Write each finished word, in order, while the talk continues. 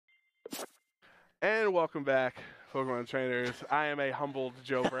And welcome back, Pokemon trainers. I am a humbled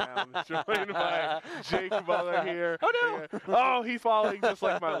Joe Brown, joined by Jake Muller here. Oh, no! Oh, he's falling just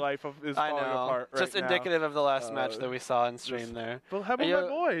like my life is falling apart right Just now. indicative of the last match that we saw in stream there. Well, how about my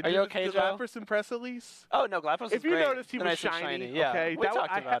boy? Are you okay, did Joe? Lapras impress at least? Oh, no, Lapras is If you great. noticed, he was shiny. Yeah, okay? we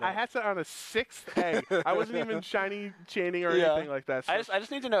talked about it. I had that on a 6th egg. I wasn't even shiny chaining or anything like that. So I just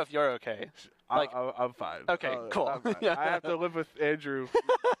need to know if you're okay. I'm fine. Okay, cool. I'm fine. I have to live with Andrew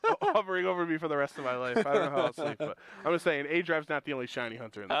hovering over me for the rest of my life. I don't know how I'll sleep, but I'm just saying, A-Drive's not the only shiny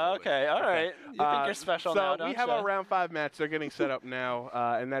hunter in the world. Okay, all right. You think you're special now, don't you? So we have our round 5 match. They're getting set up now,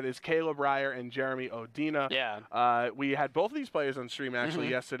 and that is Caleb Ryor and Jeremy Odena. Yeah. We had both of these players on stream actually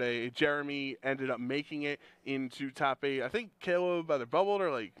yesterday. Jeremy ended up making it into top 8. I think Caleb either bubbled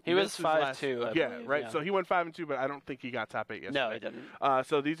or he was 5-2. Yeah, right. Yeah. So he went 5-2, but I don't think he got top 8 yesterday. No, he didn't.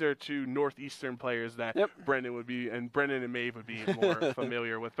 So these are two Northeastern players that Brendan and Maeve would be more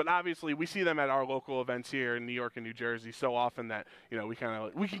familiar with. But obviously, we see them at our local events here in New York and New Jersey so often that we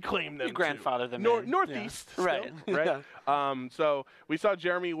can claim them. You grandfather them. Northeast, still, right? Right. So we saw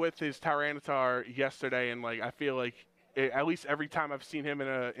Jeremy with his Tyranitar yesterday, and I feel like at least every time I've seen him in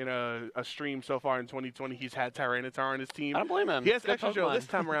a stream so far in 2020, he's had Tyranitar on his team. I don't blame him. He has Extra Joe this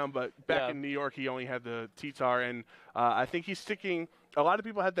time around, but back in New York, he only had the T-Tar, and I think he's sticking. A lot of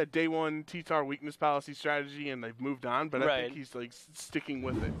people had that day one T-Tar weakness policy strategy, and they've moved on, but I think he's sticking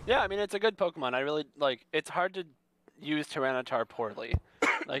with it. Yeah, I mean, it's a good Pokemon. I really it's hard to use Tyranitar poorly.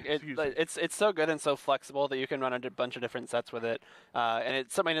 It's so good and so flexible that you can run a bunch of different sets with it, and it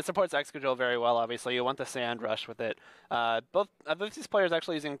supports Excadrill very well. Obviously, you want the Sand Rush with it. Both these players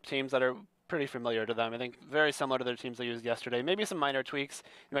actually using teams that are pretty familiar to them. I think very similar to their teams they used yesterday. Maybe some minor tweaks.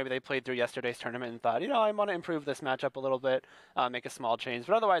 Maybe they played through yesterday's tournament and thought, I want to improve this matchup a little bit, make a small change.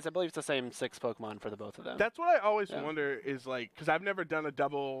 But otherwise, I believe it's the same 6 Pokemon for the both of them. That's what I always wonder is because I've never done a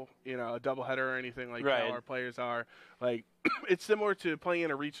double header or anything like how our players are. It's similar to playing in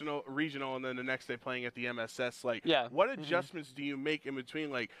a regional, and then the next day playing at the MSS. What adjustments do you make in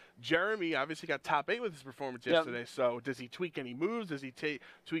between? Jeremy obviously got top 8 with his performance yesterday. So does he tweak any moves? Does he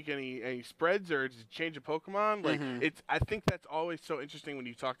tweak any spreads, or does he change a Pokemon? I think that's always so interesting when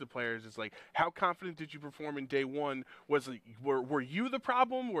you talk to players. It's how confident did you perform in day 1? Were you the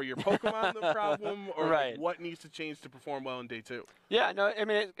problem? Were your Pokemon the problem? Or what needs to change to perform well in day 2? Yeah, no, I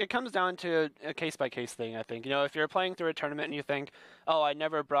mean it comes down to a case by case thing. I think if you're playing through a tournament and you think, I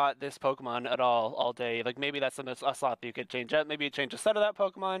never brought this Pokemon at all day, maybe that's a slot that you could change up. Maybe you change a set of that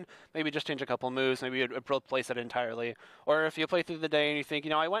Pokemon, maybe just change a couple moves, maybe you'd replace it entirely. Or if you play through the day and you think,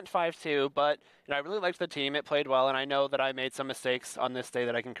 I went 5-2, but I really liked the team, it played well, and I know that I made some mistakes on this day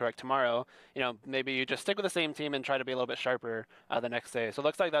that I can correct tomorrow. Maybe you just stick with the same team and try to be a little bit sharper the next day. So it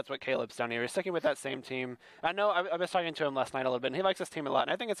looks like that's what Caleb's done here. He's sticking with that same team. I know I was talking to him last night a little bit, and he likes his team a lot,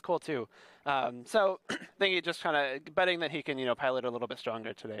 and I think it's cool too. So I think he just kind of betting that he can, pilot a little bit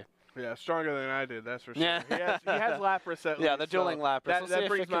stronger today. Yeah, stronger than I did, that's for sure. Yeah. He has Lapras at least. Yeah, the dueling Lapras. That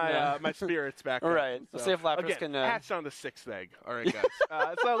brings my spirits back. Right. So, we'll see if Lapras can... hatched on the 6th egg. All right,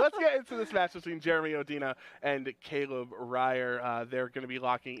 guys. So let's get into this match between Jeremy Odena and Caleb Ryor. They're going to be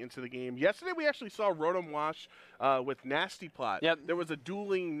locking into the game. Yesterday, we actually saw Rotom Wash with Nasty Plot. Yep. There was a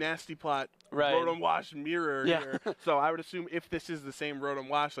dueling Nasty Plot Rotom Wash mirror here. So I would assume if this is the same Rotom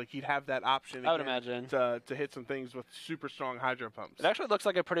Wash, he'd have that option I would imagine. to hit some things with super strong Hydro Pumps. It actually looks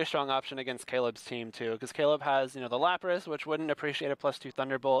like a pretty strong option against Caleb's team, too, because Caleb has, the Lapras, which wouldn't appreciate a +2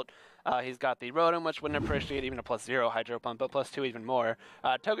 Thunderbolt. He's got the Rotom, which wouldn't appreciate even a +0 Hydro Pump, but +2 even more.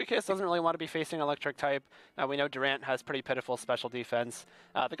 Togekiss doesn't really want to be facing Electric type. We know Durant has pretty pitiful special defense.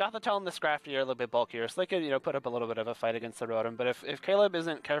 The Gothitelle and the Scrafty are a little bit bulkier, so they could, put up a little bit of a fight against the Rotom. But if Caleb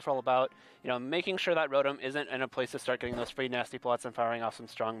isn't careful about, making sure that Rotom isn't in a place to start getting those free Nasty Plots and firing off some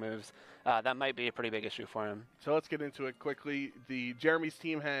strong moves, that might be a pretty big issue for him. So let's get into it quickly. Jeremy's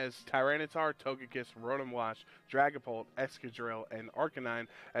team has Tyranitar, Togekiss, Rotom Wash, Dragapult, Excadrill, and Arcanine,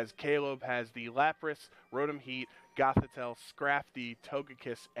 as Caleb has the Lapras, Rotom Heat, Gothitelle, Scrafty,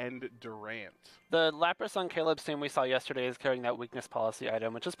 Togekiss, and Durant. The Lapras on Caleb's team we saw yesterday is carrying that weakness policy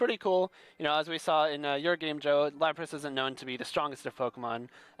item, which is pretty cool. As we saw in your game, Joe, Lapras isn't known to be the strongest of Pokemon,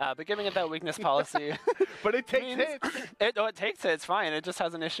 but giving it that weakness policy... But it takes hits. It takes hits, fine. It just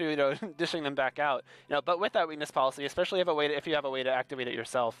has an issue, dishing them back out. But with that weakness policy, especially if you have a way to activate it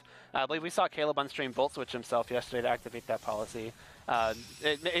yourself, I believe we saw Caleb on stream Volt Switch himself yesterday to activate that policy.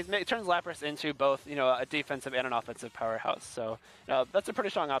 It turns Lapras into both, a defensive and an offensive powerhouse. So that's a pretty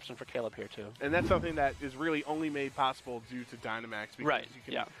strong option for Caleb here too. And that's something that is really only made possible due to Dynamax, because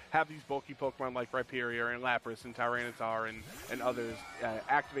you can have these bulky Pokemon like Rhyperior and Lapras and Tyranitar and others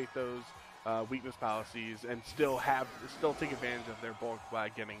activate those weakness policies and still take advantage of their bulk by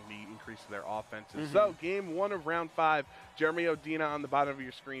getting the increase of their offenses. So game 1 of round 5, Jeremy Odena on the bottom of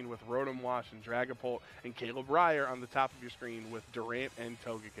your screen with Rotom Wash and Dragapult, and Caleb Ryor on the top of your screen with Durant and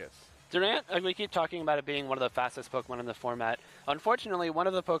Togekiss. Durant, we keep talking about it being one of the fastest Pokemon in the format. Unfortunately, one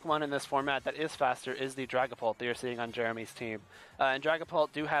of the Pokemon in this format that is faster is the Dragapult that you're seeing on Jeremy's team. And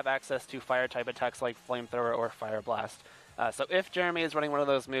Dragapult do have access to Fire-type attacks like Flamethrower or Fire Blast. So if Jeremy is running one of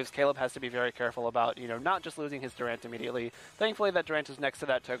those moves, Caleb has to be very careful about, not just losing his Durant immediately. Thankfully, that Durant is next to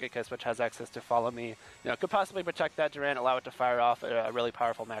that Togekiss, which has access to Follow Me. Could possibly protect that Durant, allow it to fire off a really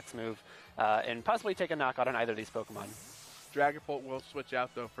powerful max move, and possibly take a knockout on either of these Pokemon. Dragapult will switch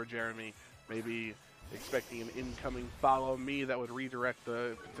out, though, for Jeremy. Maybe expecting an incoming Follow Me that would redirect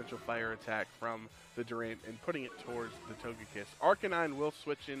the potential fire attack from the Durant and putting it towards the Togekiss. Arcanine will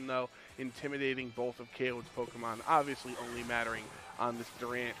switch in, though, intimidating both of Caleb's Pokemon, obviously only mattering on this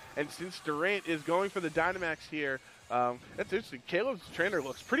Durant. And since Durant is going for the Dynamax here, that's interesting. Caleb's trainer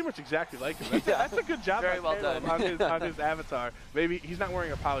looks pretty much exactly like him. That's a good job Very well done. on his avatar. Maybe he's not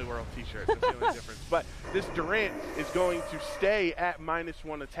wearing a Poliwhirl t-shirt. That's the only difference. But this Durant is going to stay at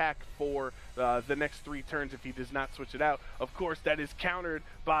 -1 attack for the next 3 turns if he does not switch it out. Of course, that is countered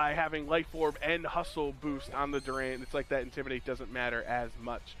by having Life Orb and Hustle boost on the Durant. It's like that Intimidate doesn't matter as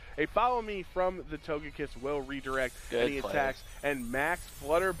much. A Follow Me from the Togekiss will redirect any attacks, and Max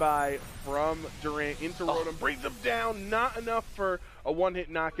Flutterby from Durant into Rotom brings him down. Not enough for a one-hit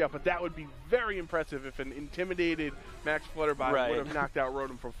knockout, but that would be very impressive if an intimidated Max Flutterby would have knocked out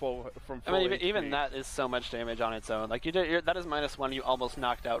Rotom from full I mean, even that is so much damage on its own. Like that is -1. You almost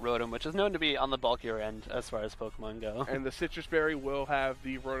knocked out Rotom, which is known to be on the bulkier end as far as Pokemon go. And the Citrus Berry will have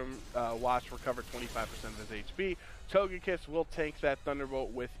the Rotom Wash recover 25% of his HP. Togekiss will tank that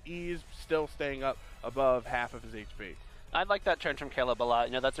Thunderbolt with ease, still staying up above half of his HP. I'd like that turn from Caleb a lot.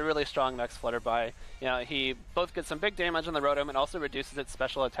 That's a really strong Max Flutterby. He both gets some big damage on the Rotom and also reduces its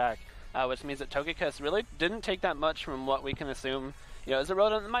special attack, which means that Togekiss really didn't take that much from what we can assume. As a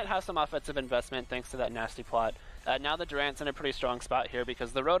Rotom, it might have some offensive investment thanks to that nasty plot. Now the Durant's in a pretty strong spot here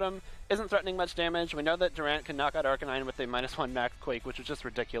because the Rotom isn't threatening much damage. We know that Durant can knock out Arcanine with a -1 Max Quake, which is just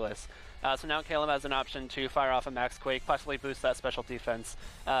ridiculous. So now Caleb has an option to fire off a Max Quake, possibly boost that special defense,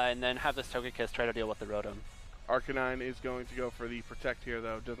 and then have this Togekiss try to deal with the Rotom. Arcanine is going to go for the Protect here,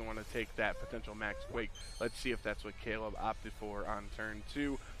 though. Doesn't want to take that potential Max Quake. Let's see if that's what Caleb opted for on turn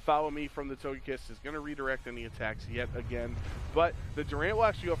 2. Follow Me from the Togekiss is going to redirect any attacks yet again. But the Durant will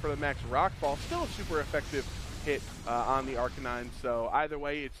actually go for the Max Rockfall. Still a super effective hit on the Arcanine. So either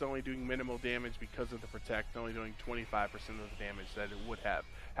way, it's only doing minimal damage because of the Protect. Only doing 25% of the damage that it would have.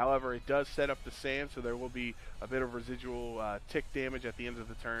 However, it does set up the sand, so there will be a bit of residual tick damage at the end of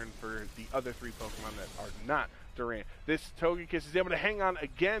the turn for the other 3 Pokemon that are not Durant. This Togekiss is able to hang on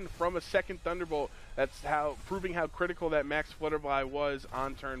again from a second Thunderbolt. That's proving how critical that Max Flutterby was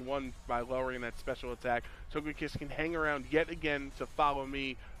on turn 1 by lowering that special attack. Togekiss can hang around yet again to Follow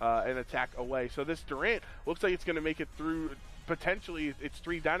Me and attack away. So this Durant looks like it's going to make it through potentially its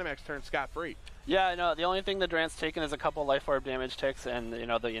 3 Dynamax turns scot-free. Yeah, no, the only thing the Durant's taken is a couple Life Orb damage ticks and,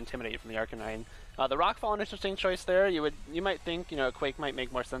 the Intimidate from the Arcanine. The Rockfall, an interesting choice there. You might think, a Quake might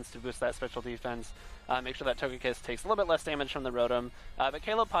make more sense to boost that special defense. Make sure that Togekiss takes a little bit less damage from the Rotom. But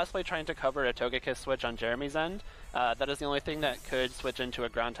Caleb possibly trying to cover a Togekiss switch on Jeremy's end. That is the only thing that could switch into a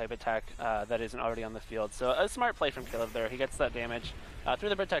ground-type attack that isn't already on the field. So a smart play from Caleb there. He gets that damage through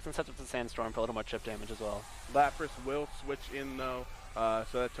the Protect and sets up the Sandstorm for a little more chip damage as well. Lapras will switch in, though. So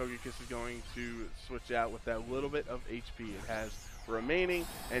that Togekiss is going to switch out with that little bit of HP it has remaining.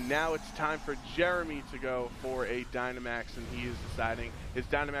 And now it's time for Jeremy to go for a Dynamax, and he is deciding his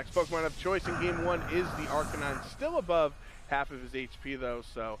Dynamax Pokemon of choice in Game 1 is the Arcanine, still above half of his HP, though.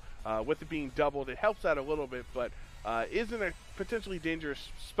 So with it being doubled, it helps out a little bit, but is in a potentially dangerous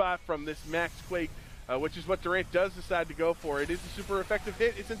spot from this Max Quake, which is what Durant does decide to go for. It is a super effective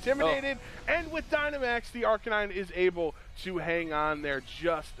hit. It's intimidated, and with Dynamax, the Arcanine is able to hang on there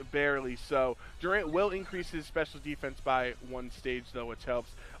just barely. So Durant will increase his special defense by 1 stage, though, which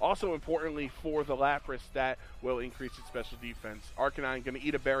helps. Also, importantly, for the Lapras, that will increase its special defense. Arcanine going to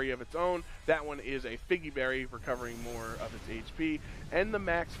eat a berry of its own. That one is a Figgy Berry, recovering more of its HP. And the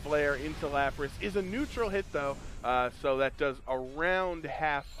Max Flare into Lapras is a neutral hit, though, so that does around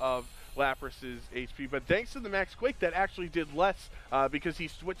half of Lapras's HP, but thanks to the Max Quake, that actually did less because he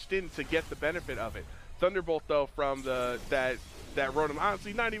switched in to get the benefit of it. Thunderbolt, though, from that Rotom,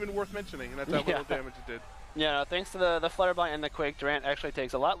 honestly, not even worth mentioning, and that's how little damage it did. Yeah, thanks to the Flutterby and the Quake, Durant actually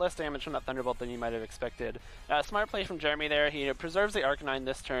takes a lot less damage from that Thunderbolt than you might have expected. Smart play from Jeremy there. He preserves the Arcanine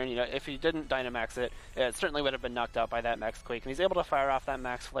this turn. If he didn't Dynamax it, it certainly would have been knocked out by that Max Quake, and he's able to fire off that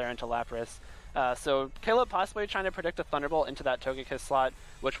Max Flare into Lapras. So Caleb possibly trying to predict a Thunderbolt into that Togekiss slot,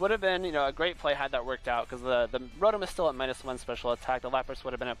 which would have been a great play had that worked out, because the Rotom is still at -1 special attack. The Lapras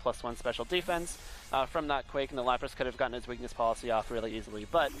would have been at +1 special defense from that Quake, and the Lapras could have gotten his weakness policy off really easily.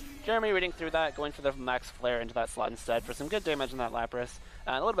 But Jeremy reading through that, going for the Max Flare into that slot instead for some good damage on that Lapras,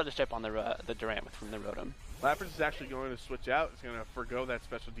 and a little bit of chip on the Durant from the Rotom. Lapras is actually going to switch out. It's going to forgo that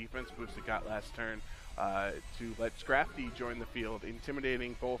special defense boost it got last turn to let Scrafty join the field,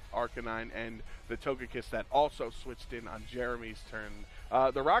 intimidating both Arcanine and the Togekiss that also switched in on Jeremy's turn.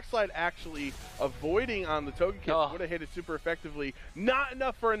 The Rock Slide actually avoiding on the Togekiss would have hit it super effectively. Not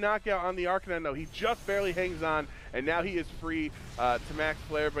enough for a knockout on the Arcanine, though. He just barely hangs on, and now he is free to Max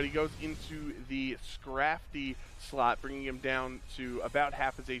Flare, but he goes into the Scrafty slot, bringing him down to about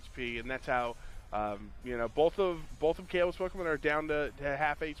half his HP, and that's how both of Caleb's Pokemon are down to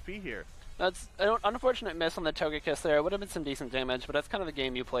half HP here. That's an unfortunate miss on the Togekiss there. It would have been some decent damage, but that's kind of the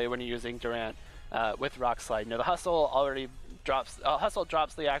game you play when you're using Durant with Rock Slide. The Hustle already drops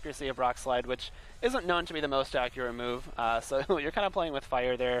the accuracy of Rock Slide, which isn't known to be the most accurate move. So you're kind of playing with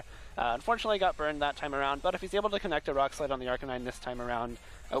fire there. Unfortunately, got burned that time around, but if he's able to connect a Rock Slide on the Arcanine this time around,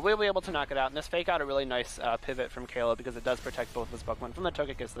 we'll be able to knock it out. And this fake out a really nice pivot from Caleb, because it does protect both of his Pokemon from the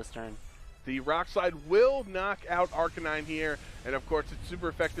Togekiss this turn. The Rock Slide will knock out Arcanine here, and of course it's super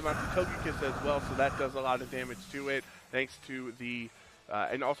effective on the Togekiss as well, so that does a lot of damage to it, thanks to the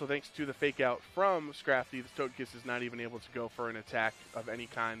and also thanks to the fake out from Scrafty. The Togekiss is not even able to go for an attack of any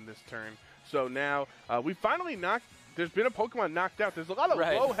kind this turn. So now we finally there's been a Pokemon knocked out. There's a lot of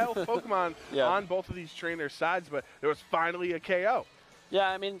low health Pokemon on both of these trainers' sides, but there was finally a KO. Yeah,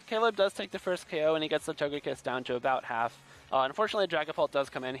 I mean, Caleb does take the first KO, and he gets the Togekiss down to about half. Unfortunately, Dragapult does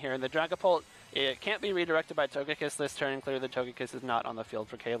come in here, and the Dragapult, it can't be redirected by Togekiss this turn. Clearly, the Togekiss is not on the field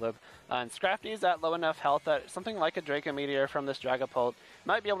for Caleb. And Scrafty is at low enough health that something like a Draco Meteor from this Dragapult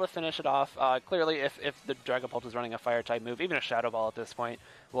might be able to finish it off. Clearly, if the Dragapult is running a Fire-type move, even a Shadow Ball at this point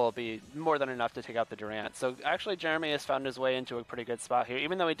will be more than enough to take out the Durant. So actually, Jeremy has found his way into a pretty good spot here.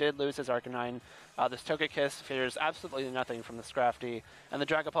 Even though he did lose his Arcanine, this Togekiss fears absolutely nothing from the Scrafty, and the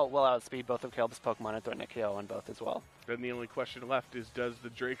Dragapult will outspeed both of Caleb's Pokemon and threaten a KO on both as well. Then the only question left is, does the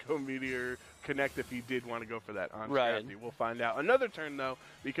Draco Meteor connect if he did want to go for that on Scrafty? We'll find out. Another turn, though,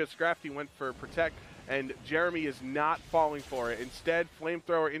 because Scrafty went for Protect, and Jeremy is not falling for it. Instead,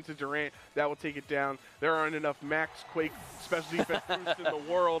 Flamethrower into Durant. That will take it down. There aren't enough Max Quake special defense boosts in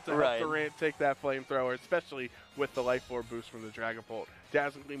the world to help Durant take that Flamethrower, especially with the Life Orb boost from the Dragapult.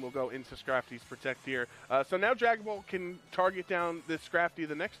 Dazzling Gleam will go into Scrafty's Protect here. So now Dragapult can target down the Scrafty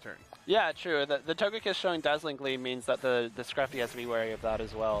the next turn. Yeah, true. The Togekiss showing Dazzling Gleam means that the Scrafty has to be wary of that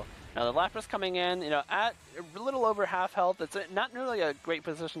as well. Now the Lapras coming in, at a little over half health. It's not really a great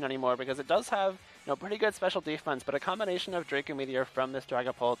position anymore because it does have pretty good special defense, but a combination of Draco Meteor from this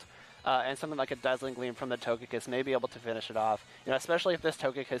Dragapult and something like a Dazzling Gleam from the Togekiss may be able to finish it off. Especially if this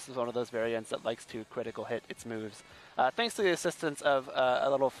Togekiss is one of those variants that likes to critical hit its moves. Thanks to the assistance of a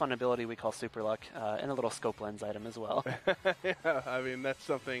little fun ability we call Super Luck, and a little Scope Lens item as well. Yeah, I mean that's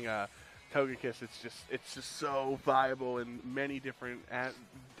something. Togekiss, it's just so viable in many different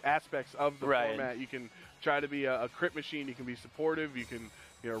aspects of the format. You can try to be a crit machine. You can be supportive. You can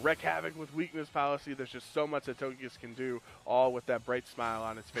wreak havoc with weakness policy. There's just so much that Togekiss can do, all with that bright smile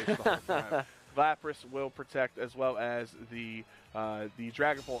on its face the whole time. Lapras will protect, as well as the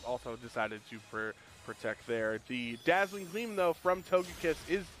Dragapult also decided to protect there. The Dazzling Gleam, though, from Togekiss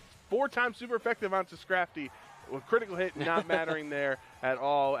is 4 times super effective onto Scrafty, with critical hit not mattering there at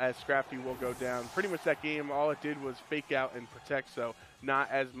all, as Scrafty will go down. Pretty much that game, all it did was fake out and protect, so not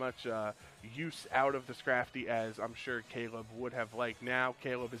as much use out of the Scrafty as I'm sure Caleb would have liked. Now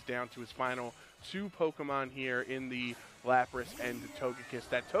Caleb is down to his final 2 Pokemon here in the Lapras and the Togekiss.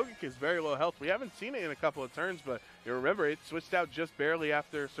 That Togekiss very low health. We haven't seen it in a couple of turns, but remember, it switched out just barely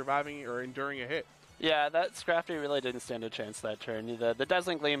after surviving or enduring a hit. Yeah, that Scrafty really didn't stand a chance that turn. The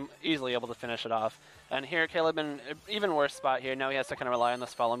Dazzling Gleam easily able to finish it off. And here, Caleb in an even worse spot here. Now he has to kind of rely on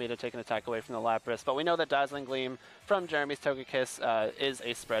this Follow Me to take an attack away from the Lapras. But we know that Dazzling Gleam from Jeremy's Togekiss is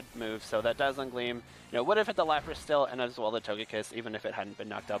a spread move. So that Dazzling Gleam would have hit the Lapras still, and as well the Togekiss, even if it hadn't been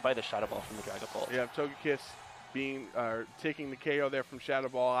knocked out by the Shadow Ball from the Dragapult. Yeah, Togekiss taking the KO there from Shadow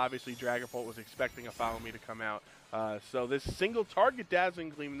Ball. Obviously, Dragapult was expecting a Follow Me to come out. So this single target Dazzling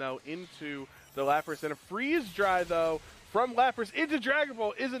Gleam, though, into the Lapras, and a Freeze Dry, though, from Lapras into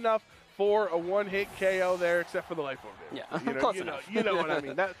Dragapult is enough for a one-hit KO there, except for the Life Orb. Yeah, close enough. You know what I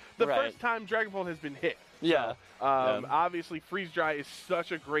mean. The first time Dragapult has been hit Yeah. So, obviously, Freeze Dry is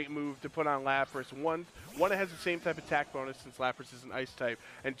such a great move to put on Lapras. One, it has the same type of attack bonus since Lapras is an ice type,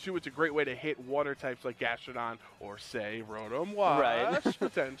 and two, it's a great way to hit water types like Gastrodon or, say, Rotom Wash,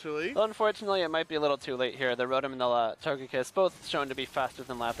 potentially. Well, unfortunately, it might be a little too late here. The Rotom and the Togekiss both shown to be faster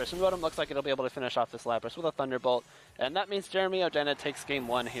than Lapras, and Rotom looks like it'll be able to finish off this Lapras with a Thunderbolt, and that means Jeremy Odena takes game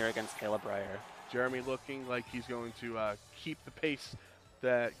 1 here against Caleb Ryor. Jeremy looking like he's going to keep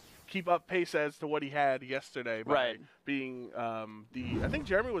up pace as to what he had yesterday by being I think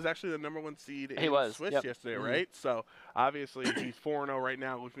Jeremy was actually the #1 seed in Swiss yesterday, right? So obviously he's 4-0 right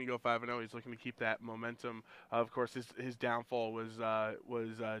now, looking to go 5-0. He's looking to keep that momentum. Of course, his downfall was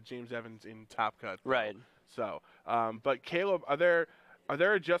James Evans in Top Cut. Right. So, but Caleb, are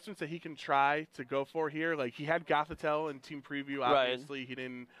there adjustments that he can try to go for here? Like, he had Gothitelle in Team Preview. Obviously, he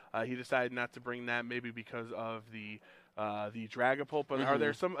didn't. He decided not to bring that, maybe because of the Dragapult. But are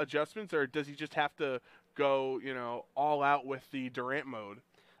there some adjustments, or does he just have to go, all out with the Durant mode?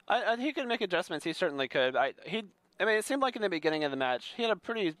 He could make adjustments. He certainly could. I mean, it seemed like in the beginning of the match, he had a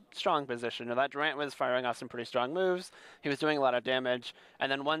pretty strong position. That Durant was firing off some pretty strong moves. He was doing a lot of damage.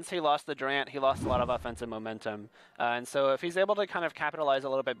 And then once he lost the Durant, he lost a lot of offensive momentum. And so if he's able to kind of capitalize a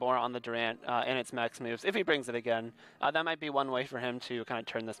little bit more on the Durant and its max moves, if he brings it again, that might be one way for him to kind of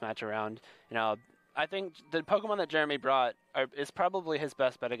turn this match around. I think the Pokemon that Jeremy brought is probably his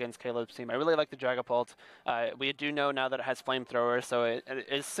best bet against Caleb's team. I really like the Dragapult. We do know now that it has Flamethrower, so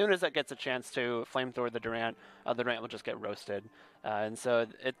as soon as it gets a chance to Flamethrower the Durant will just get roasted. And so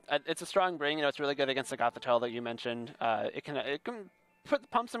it's a strong bring. It's really good against the Gothitelle that you mentioned. It can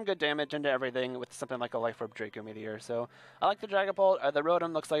pump some good damage into everything with something like a Life Orb Draco Meteor. So I like the Dragapult. The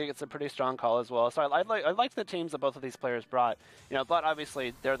Rotom looks like it's a pretty strong call as well. So I like the teams that both of these players brought. But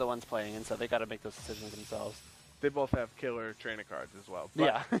obviously they're the ones playing, and so they got to make those decisions themselves. They both have killer trainer cards as well.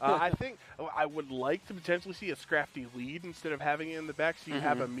 But, I think I would like to potentially see a Scrafty lead instead of having it in the back, so you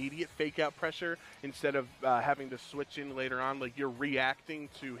have immediate fake-out pressure instead of having to switch in later on. Like, you're reacting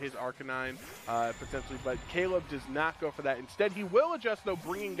to his Arcanine potentially, but Caleb does not go for that. Instead, he will adjust, though,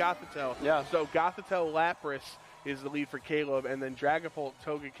 bringing Gothitelle. Yeah. So Gothitelle Lapras is the lead for Caleb, and then Dragapult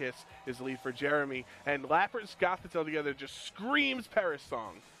Togekiss is the lead for Jeremy. And Lapras Gothitelle together just screams Perish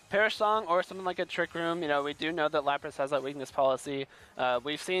Song. Perish Song or something like a Trick Room. We do know that Lapras has that weakness policy.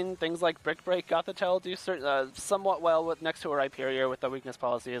 We've seen things like Brick Break Gothitelle do somewhat well next to a Rhyperior with the weakness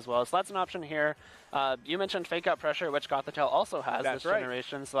policy as well. So that's an option here. You mentioned Fake Out Pressure, which Gothitelle also has this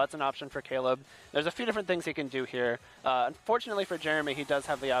generation, so that's an option for Caleb. There's a few different things he can do here. Unfortunately for Jeremy, he does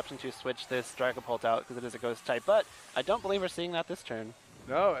have the option to switch this Dragapult out because it is a Ghost type, but I don't believe we're seeing that this turn.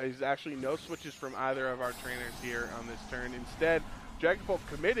 No, there's actually no switches from either of our trainers here on this turn. Instead, Dragapult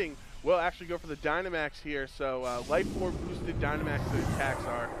committing will actually go for the Dynamax here. So Life Orb boosted Dynamax attacks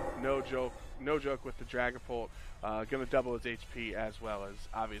are no joke with the Dragapult. Going to double its HP as well as,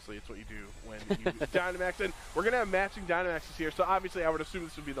 obviously, it's what you do when you Dynamax. And we're going to have matching Dynamaxes here, so obviously I would assume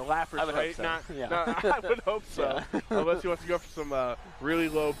this would be the Lapras, right? So. I would hope so. Unless he wants to go for some really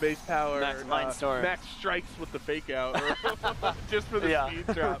low base power. Max Max strikes with the fake out, or just for the speed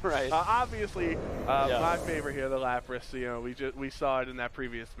drop. Obviously, my favorite here, the Lapras. We saw it in that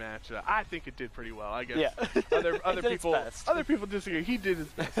previous match. I think it did pretty well. I guess other people disagree. He did his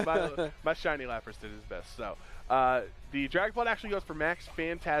best. My shiny Lapras did his best. So. The Dragapult actually goes for Max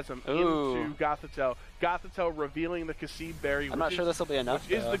Phantasm into Gothitelle. Gothitelle revealing the Kasib Berry. I'm not sure this will be enough.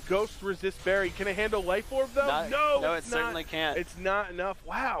 Which is the Ghost Resist Berry. Can it handle Life Orb, though? No, it certainly can't. It's not enough.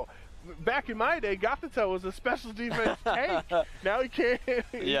 Wow. Back in my day, Gothitelle was a special defense tank. Now he can't.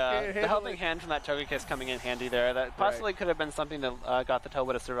 The helping hand from that Togekiss coming in handy there. That possibly could have been something that Gothitelle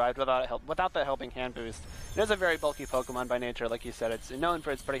would have survived without that helping hand boost. It is a very bulky Pokemon by nature, like you said. It's known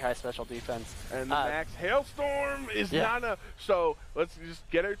for its pretty high special defense. And the Max Hailstorm is not enough. So let's just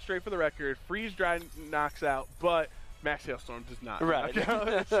get it straight for the record. Freeze Dry knocks out, but Max Hailstorm does not. Right.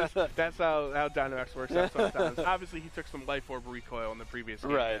 That's how Dynamax works out sometimes. Obviously, he took some Life Orb recoil in the previous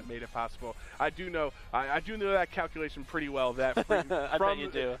game that made it possible. I do know that calculation pretty well. That I bet you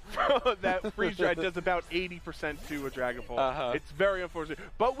do. That Freeze Dry does about 80% to a Dragapult. It's very unfortunate.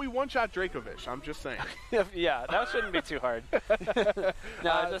 But we one-shot Dracovish. I'm just saying. Yeah, that shouldn't be too hard.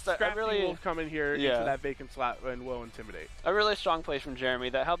 Scrappy will come in here into that vacant slot and will intimidate. A really strong play from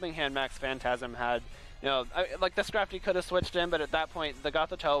Jeremy. That helping hand Max Phantasm had. Like the Scrafty could have switched in, but at that point, the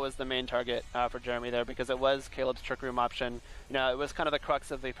Gothitelle was the main target for Jeremy there because it was Caleb's Trick Room option. It was kind of the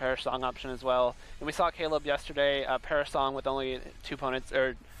crux of the Perish Song option as well. And we saw Caleb yesterday, Perish Song with only two opponents,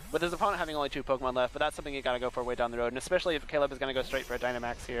 or with his opponent having only 2 Pokemon left, but that's something you got to go for way down the road. And especially if Caleb is going to go straight for a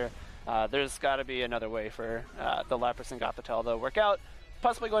Dynamax here, there's got to be another way for the Lapras and Gothitelle to work out.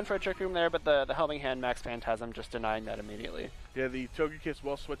 possibly going for a Trick Room there, but the Helming Hand Max Phantasm just denying that immediately. Yeah, the Togekiss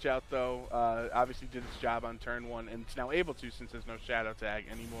will switch out, though. Obviously did its job on turn 1, and it's now able to since there's no Shadow Tag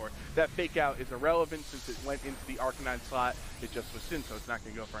anymore. That Fake Out is irrelevant since it went into the Arcanine slot. It just was in, so it's not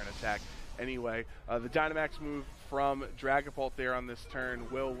going to go for an attack anyway. The Dynamax move from Dragapult there on this turn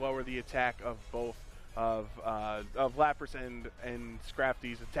will lower the attack of both of Lapras and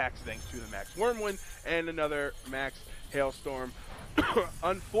Scrafty's attacks thanks to the Max Wormwind and another Max Hailstorm.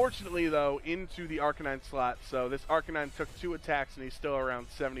 Unfortunately, though, into the Arcanine slot. So this Arcanine took 2 attacks, and he's still around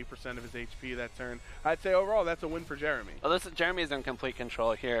 70% of his HP that turn. I'd say overall, that's a win for Jeremy. Well, Jeremy is in complete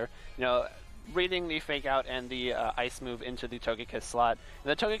control here. You know, reading the Fake Out and the Ice move into the Togekiss slot.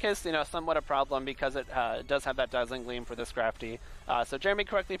 And the Togekiss, you know, somewhat a problem because it does have that Dazzling Gleam for the Scrafty. So Jeremy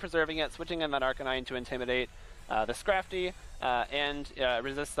correctly preserving it, switching in that Arcanine to intimidate the Scrafty, and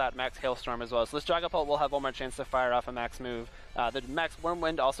resist that Max Hailstorm as well. So this Dragapult will have one more chance to fire off a Max move. The Max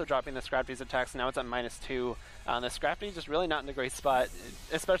Wormwind also dropping the Scrafty's attacks. Now it's at -2. The Scrafty just really not in a great spot,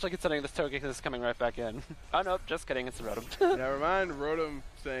 especially considering this Togekiss is coming right back in. Oh no, just kidding, it's Rotom. Never mind, Rotom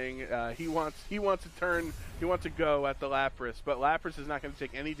saying he wants to turn, he wants to go at the Lapras, but Lapras is not going to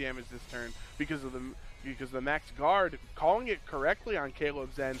take any damage this turn because the Max Guard, calling it correctly on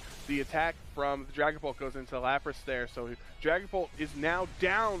Caleb's end, the attack from the Dragapult goes into Lapras there, so Dragapult is now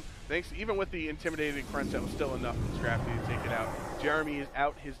down, thanks even with the Intimidating Crunch, that was still enough for Scrafty to take it out. Jeremy is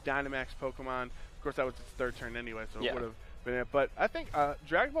out his Dynamax Pokemon. Of course, that was its 3rd turn anyway, so it would have been it. But I think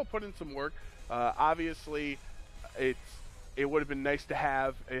Dragapult put in some work. Obviously, it would have been nice to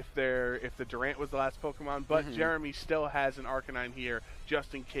have if the Durant was the last Pokemon, but Jeremy still has an Arcanine here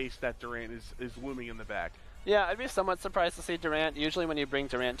just in case that Durant is looming in the back. Yeah, I'd be somewhat surprised to see Durant. Usually when you bring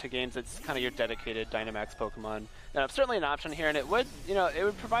Durant to games, it's kind of your dedicated Dynamax Pokemon. Certainly an option here, and it would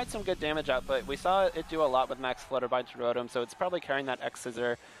provide some good damage output. We saw it do a lot with Max Flutterby to Rotom, so it's probably carrying that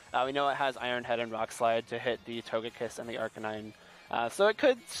X-Scissor. We know it has Iron Head and Rock Slide to hit the Togekiss and the Arcanine. So it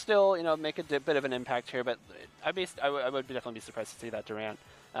could still, make a bit of an impact here, but I would definitely be surprised to see that Durant.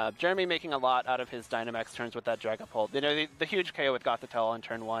 Jeremy making a lot out of his Dynamax turns with that Dragapult. The huge KO with Gothitelle on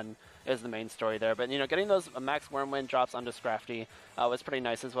turn 1 is the main story there. But, getting those Max Wormwind drops onto Scrafty was pretty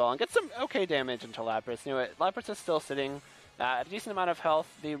nice as well. And get some okay damage into Lapras. Lapras is still sitting at a decent amount of health.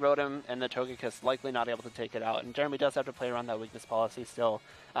 The Rotom and the Togekiss likely not able to take it out. And Jeremy does have to play around that weakness policy still.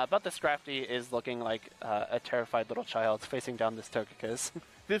 But the Scrafty is looking like a terrified little child facing down this Togekiss.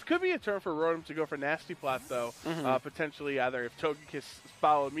 This could be a turn for Rotom to go for Nasty Plot, though. Potentially either if Togekiss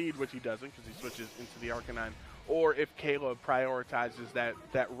follow Mead, which he doesn't because he switches into the Arcanine, or if Caleb prioritizes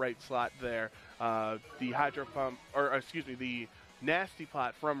that right slot there. The Hydro Pump, or excuse me, the Nasty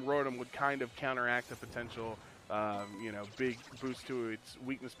Plot from Rotom would kind of counteract a potential big boost to its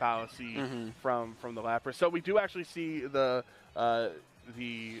weakness policy from the Lapras. So we do actually see the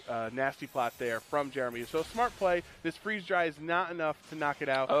Nasty Plot there from Jeremy. So smart play. This Freeze Dry is not enough to knock it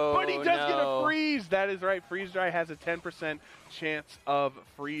out, but he does get a freeze. That is right. Freeze Dry has a 10% chance of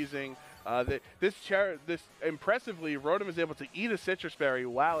freezing. This impressively, Rotom is able to eat a Citrus Berry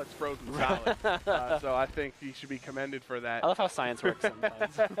while it's frozen solid. So I think he should be commended for that. I love how science works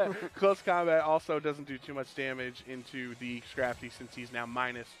sometimes. Close Combat also doesn't do too much damage into the Scrafty since he's now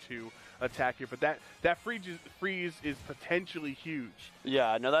 -2 attack here. But that freeze is potentially huge.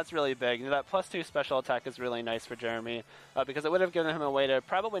 Yeah, no, that's really big. That +2 special attack is really nice for Jeremy because it would have given him a way to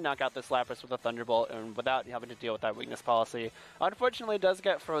probably knock out this Lapras with a Thunderbolt and without having to deal with that weakness policy. Unfortunately, it does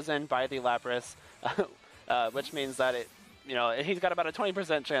get frozen by the Lapras, which means that he's got about a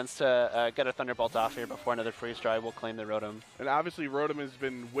 20% chance to get a Thunderbolt off here before another Freeze Dry will claim the Rotom. And obviously Rotom has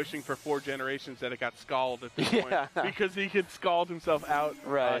been wishing for 4 generations that it got Scald at this point because he could Scald himself out.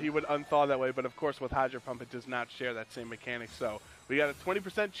 Right. He would unthaw that way, but of course with Hydro Pump it does not share that same mechanic. So we got a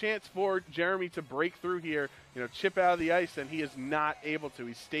 20% chance for Jeremy to break through here, chip out of the ice, and he is not able to.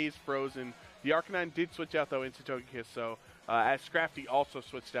 He stays frozen. The Arcanine did switch out though into Togekiss, so as Scrafty also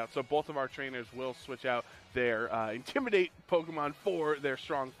switched out. So both of our trainers will switch out their Intimidate Pokemon for their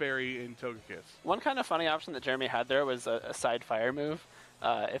Strong Fairy in Togekiss. One kind of funny option that Jeremy had there was a Side Fire move.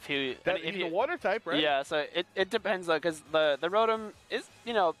 If he's a Water type, right? Yeah, so it depends though, because the Rotom is,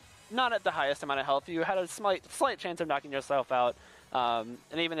 not at the highest amount of health. You had a slight chance of knocking yourself out, and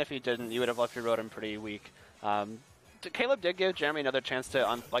even if you didn't, you would have left your Rotom pretty weak. Caleb did give Jeremy another chance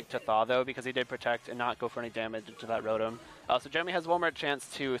to thaw though, because he did protect and not go for any damage into that Rotom. So Jeremy has one more chance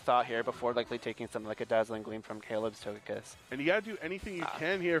to thaw here before likely taking something like a Dazzling Gleam from Caleb's Togekiss. And you gotta do anything you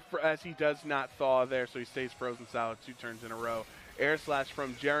can here as he does not thaw there, so he stays frozen solid 2 turns in a row. Air Slash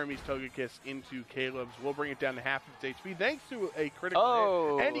from Jeremy's Togekiss into Caleb's will bring it down to half of its HP thanks to a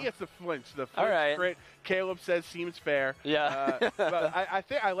critical hit. And he gets the flinch. The flinch crit, Caleb says, seems fair. Yeah. But I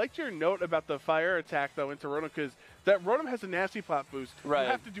think I liked your note about the fire attack, though, into Rotom, because that Rotom has a nasty plot boost. Right.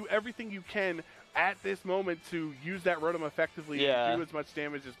 You have to do everything you can at this moment to use that Rotom effectively and do as much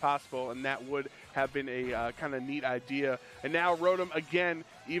damage as possible, and that would have been a kind of neat idea. And now Rotom, again,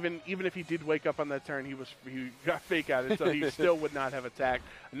 even if he did wake up on that turn, he got fake outed, so he still would not have attacked.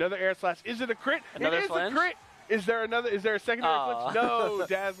 Another Air Slash. Is it a crit? Another it is flinch? A crit. Is there a secondary flinch? No.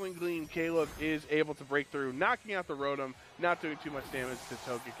 Dazzling Gleam. Caleb is able to break through, knocking out the Rotom, not doing too much damage to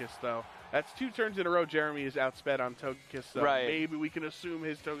Togekiss, though. That's 2 turns in a row Jeremy is outsped on Togekiss, so maybe we can assume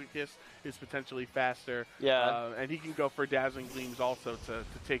his Togekiss is potentially faster. Yeah. And he can go for Dazzling Gleams also to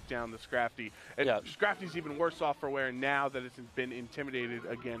take down the Scrafty. And Scrafty's even worse off for wear now that it's been intimidated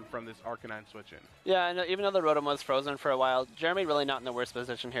again from this Arcanine switch in. Yeah, and even though the Rotom was frozen for a while, Jeremy really not in the worst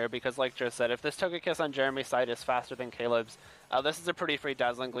position here because, like Joe said, if this Togekiss on Jeremy's side is faster than Caleb's, this is a pretty free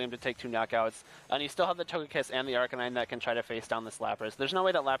Dazzling Gleam to take 2 knockouts. And you still have the Togekiss and the Arcanine that can try to face down this Lapras. There's no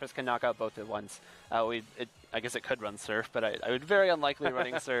way that Lapras can knock out both at once. I guess it could run Surf, but I would very unlikely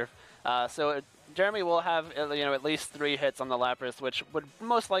running Surf. So Jeremy will have at least 3 hits on the Lapras, which would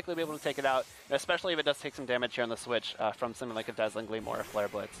most likely be able to take it out, especially if it does take some damage here on the switch from something like a Dazzling Gleam or a Flare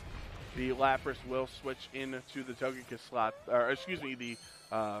Blitz. The Lapras will switch into the Togekiss slot, or excuse me, the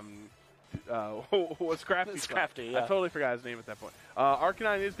Scrafty. Scrafty, yeah. I totally forgot his name at that point.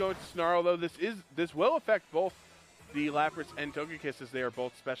 Arcanine is going to Snarl, though this will affect both the Lapras and Togekiss as they are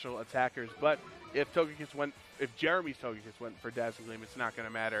both special attackers. But if Jeremy's Togekiss went for Dazzling Gleam, it's not going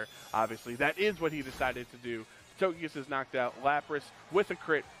to matter. Obviously, that is what he decided to do. Togekiss is knocked out. Lapras with a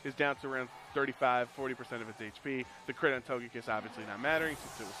crit is down to around 35-40% of its HP. The crit on Togekiss obviously not mattering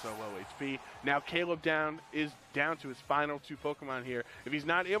since it was so low HP. Now Caleb is down to his final 2 Pokemon here. If he's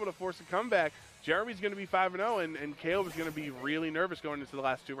not able to force a comeback, Jeremy's going to be 5-0, and Caleb is going to be really nervous going into the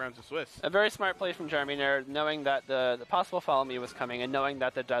last 2 rounds of Swiss. A very smart play from Jeremy there, knowing that the possible Follow Me was coming, and knowing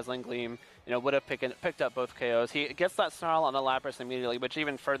that the Dazzling Gleam would have picked up both KOs. He gets that Snarl on the Lapras immediately, which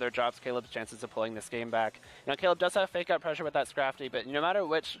even further drops Caleb's chances of pulling this game back. Caleb does have fake out pressure with that Scrafty, but no matter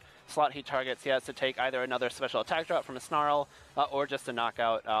which slot he targets, he has to take either another special attack drop from a Snarl or just a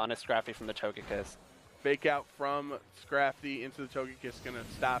knockout on a Scrafty from the Togekiss. Fake out from Scrafty into the Togekiss, going to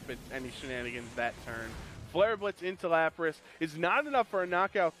stop it, any shenanigans that turn. Flare Blitz into Lapras is not enough for a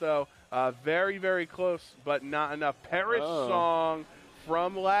knockout, though. Very, very close, but not enough. Perish Song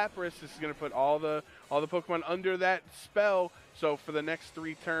from Lapras. This is going to put all the Pokemon under that spell. So for the next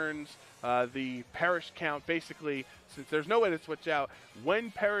 3 turns, the Perish count, basically, since there's no way to switch out, when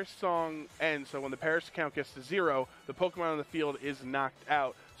Perish Song ends, so when the Perish count gets to 0, the Pokemon on the field is knocked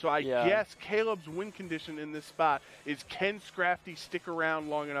out. So I guess Caleb's win condition in this spot is, can Scrafty stick around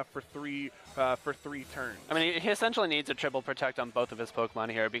long enough for 3 turns? I mean, he essentially needs a triple protect on both of his Pokemon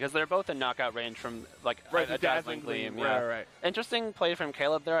here because they're both in knockout range from a Dazzling Gleam. Yeah. Right. Interesting play from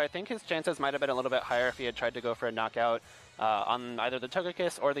Caleb there. I think his chances might have been a little bit higher if he had tried to go for a knockout on either the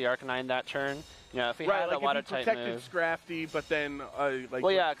Togekiss or the Arcanine that turn. If he had a lot of tight moves. Scrafty, but then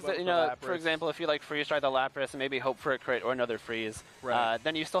for example, if you freeze dry the Lapras and maybe hope for a crit or another freeze,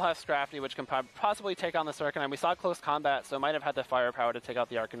 then you still have Scrafty, which can possibly take on this Arcanine. We saw close combat, so it might have had the firepower to take out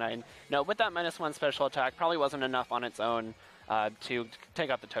the Arcanine. With that -1 special attack, probably wasn't enough on its own to take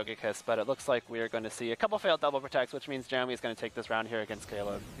out the Togekiss, but it looks like we are going to see a couple failed double protects, which means Jeremy is going to take this round here against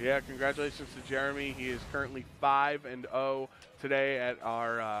Caleb. Yeah, congratulations to Jeremy. He is currently 5-0 today at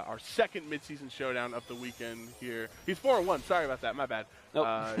our second Midseason Showdown of the weekend here. He's 4-1. Sorry about that. My bad. Nope.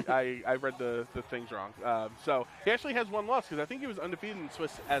 I read the things wrong. So he actually has 1 loss because I think he was undefeated in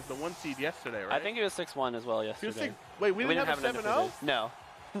Swiss as the 1 seed yesterday, right? I think he was 6-1 as well yesterday. Wait, we didn't have a 7-0? No.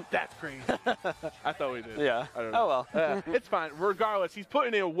 That's crazy. I thought we did. Yeah. I don't know. Oh, well. It's fine. Regardless, he's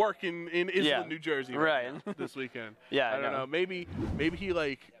putting in work in Iselin, New Jersey right now, this weekend. Yeah, I don't know. Maybe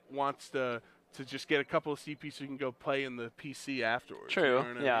he wants to just get a couple of CP so you can go play in the PC afterwards. True. You know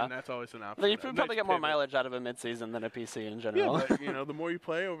what I mean? That's always an option. But you probably get more mileage out of a mid-season than a PC in general. Yeah, but the more you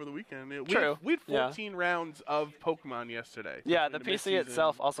play over the weekend. True. We had 14 rounds of Pokemon yesterday. Yeah, the PC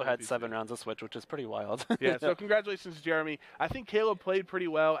itself also had 7 rounds of Switch, which is pretty wild. Yeah, so congratulations to Jeremy. I think Caleb played pretty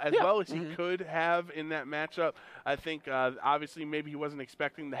well, as well as he could have in that matchup. I think, obviously, maybe he wasn't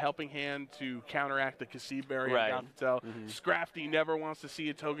expecting the Helping Hand to counteract the Cassib Berry. Right. Scrafty never wants to see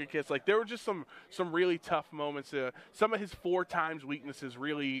a Togekiss. There were just some really tough moments. Some of his 4 times weaknesses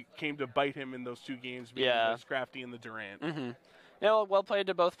really came to bite him in those 2 games, being Scrafty and the Durant. Well played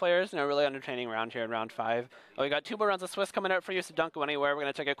to both players. Really entertaining round here in round 5. We got 2 more rounds of Swiss coming up for you, so don't go anywhere. We're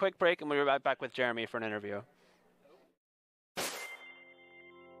going to take a quick break, and we'll be right back with Jeremy for an interview.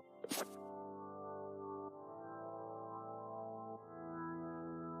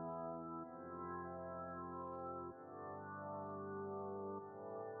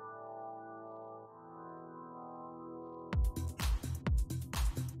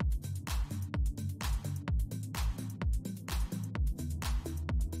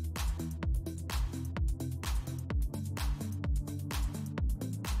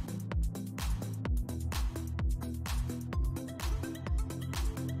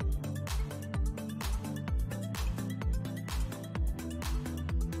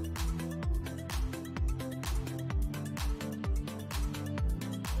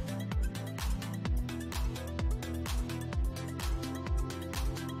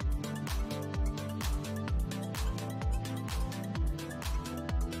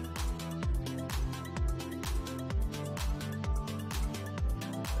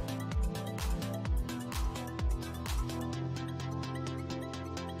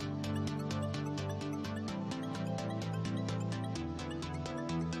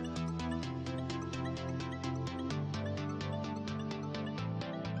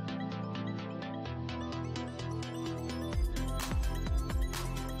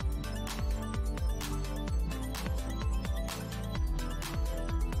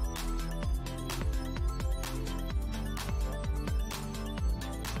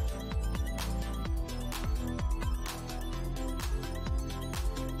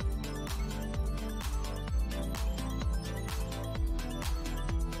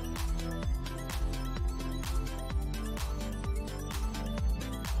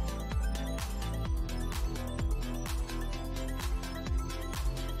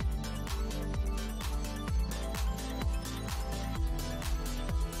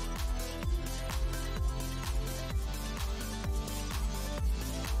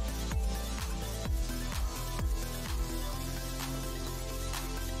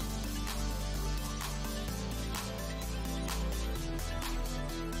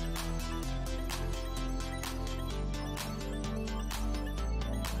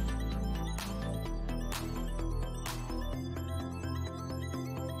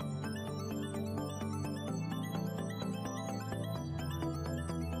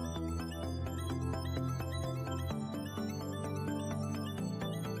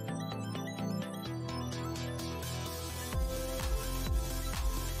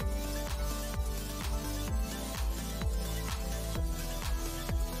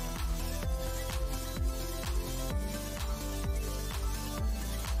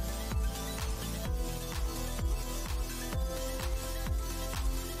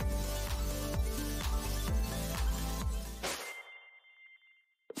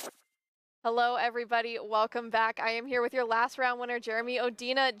 Hello, everybody. Welcome back. I am here with your last round winner, Jeremy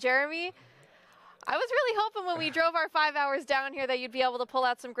Odena. Jeremy, I was really hoping when we drove our 5 hours down here that you'd be able to pull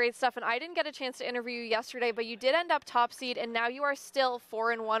out some great stuff, and I didn't get a chance to interview you yesterday, but you did end up top seed, and now you are still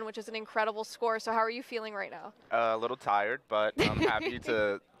 4-1, which is an incredible score. So how are you feeling right now? A little tired, but I'm happy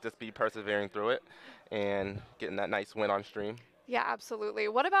to just be persevering through it and getting that nice win on stream. Yeah, absolutely.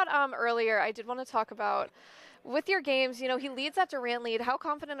 What about earlier? I did want to talk about with your games, you know, he leads that Durant lead. How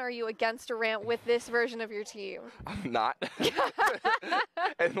confident are you against Durant with this version of your team? I'm not.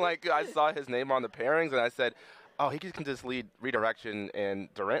 And, like, I saw his name on the pairings, and I said, oh, he can just lead redirection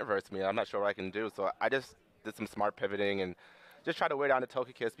and Durant versus me. I'm not sure what I can do. So I just did some smart pivoting and just tried to wear down the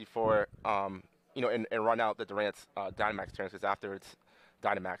Togekiss before, you know, and run out the Durant's Dynamax turns, because after it's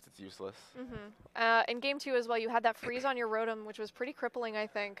Dynamax, it's useless. In Game 2 as well, you had that freeze on your Rotom, which was pretty crippling, I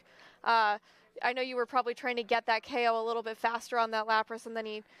think. I know you were probably trying to get that KO a little bit faster on that Lapras, and then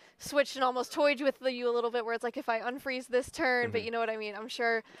he switched and almost toyed with you a little bit, where it's like, if I unfreeze this turn, but you know what I mean. I'm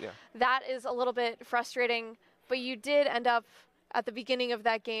sure that is a little bit frustrating, but you did end up at the beginning of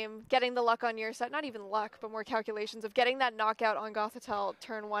that game getting the luck on your side. Not even luck, but more calculations of getting that knockout on Gothitelle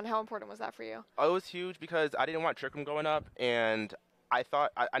turn 1. How important was that for you? Oh, it was huge because I didn't want Trick Room going up, and I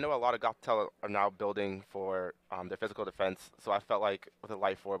thought, I know a lot of Gothitelle are now building for their physical defense, so I felt like with a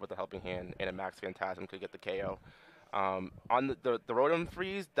Life Orb, with a Helping Hand, and a Max Phantasm could get the KO. On the Rotom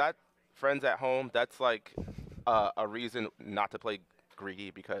freeze, that Friends at Home, that's like a reason not to play greedy,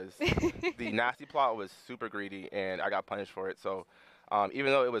 because the Nasty Plot was super greedy, and I got punished for it. So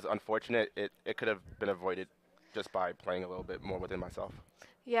even though it was unfortunate, it could have been avoided just by playing a little bit more within myself.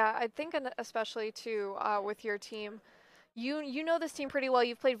 Yeah, I think especially too with your team, You know this team pretty well.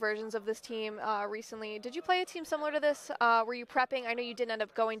 You've played versions of this team recently. Did you play a team similar to this? Were you prepping? I know you didn't end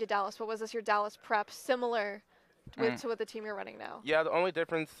up going to Dallas, but was this your Dallas prep similar to the team you're running now? Yeah, the only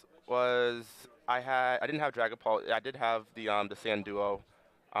difference was I didn't have Dragapult. I did have the Sand Duo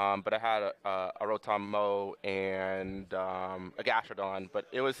but I had a Rotom Mow and a Gastrodon, but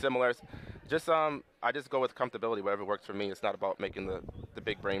it was similar. Just I just go with comfortability, whatever works for me. It's not about making the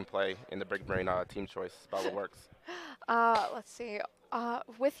big brain play and the big brain team choice. It's about what works. Let's see.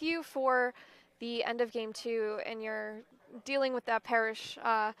 With you for the end of game 2, and you're dealing with that Perish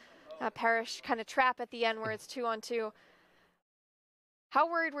kind of trap at the end where it's 2-on-2. How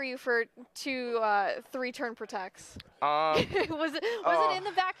worried were you for 2 3-turn protects? Was it in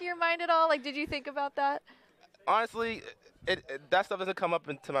the back of your mind at all? Like, did you think about that? Honestly, that stuff doesn't come up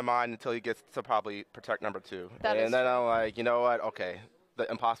into my mind until he gets to probably protect number 2. And then I'm like, you know what? Okay, the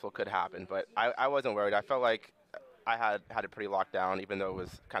impossible could happen. But I wasn't worried. I felt like I had it pretty locked down, even though it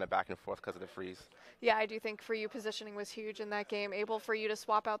was kind of back and forth because of the freeze. Yeah, I do think for you, positioning was huge in that game. Able for you to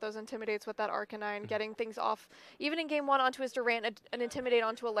swap out those Intimidates with that Arcanine, getting things off. Even in game 1 onto his Durant, an Intimidate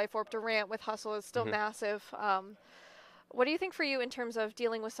onto a Life Orb Durant with Hustle is still massive. What do you think for you in terms of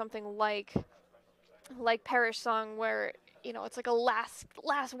dealing with something like Perish Song, where, you know, it's like a last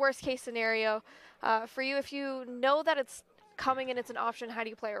worst case scenario? For you, if you know that it's coming and it's an option, how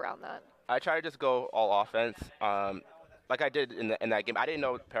do you play around that? I try to just go all offense, like I did in that game. I didn't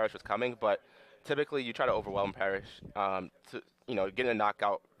know Perish was coming, but typically you try to overwhelm Perish. Getting a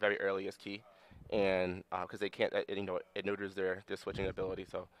knockout very early is key, and because they can't, it neuters their switching ability.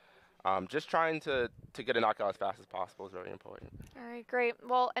 So just trying to get a knockout as fast as possible is very important. All right, great.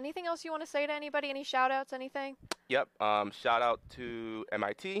 Well, anything else you want to say to anybody? Any shout-outs, anything? Yep. Shout out to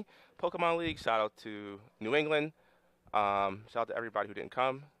MIT, Pokemon League. Shout out to New England. Shout out to everybody who didn't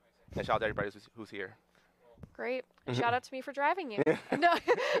come, and shout out to everybody who's here. Great. Shout out to me for driving you. No.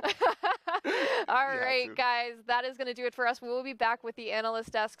 All right, guys, that is going to do it for us. We will be back with the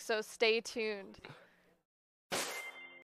analyst desk, so stay tuned.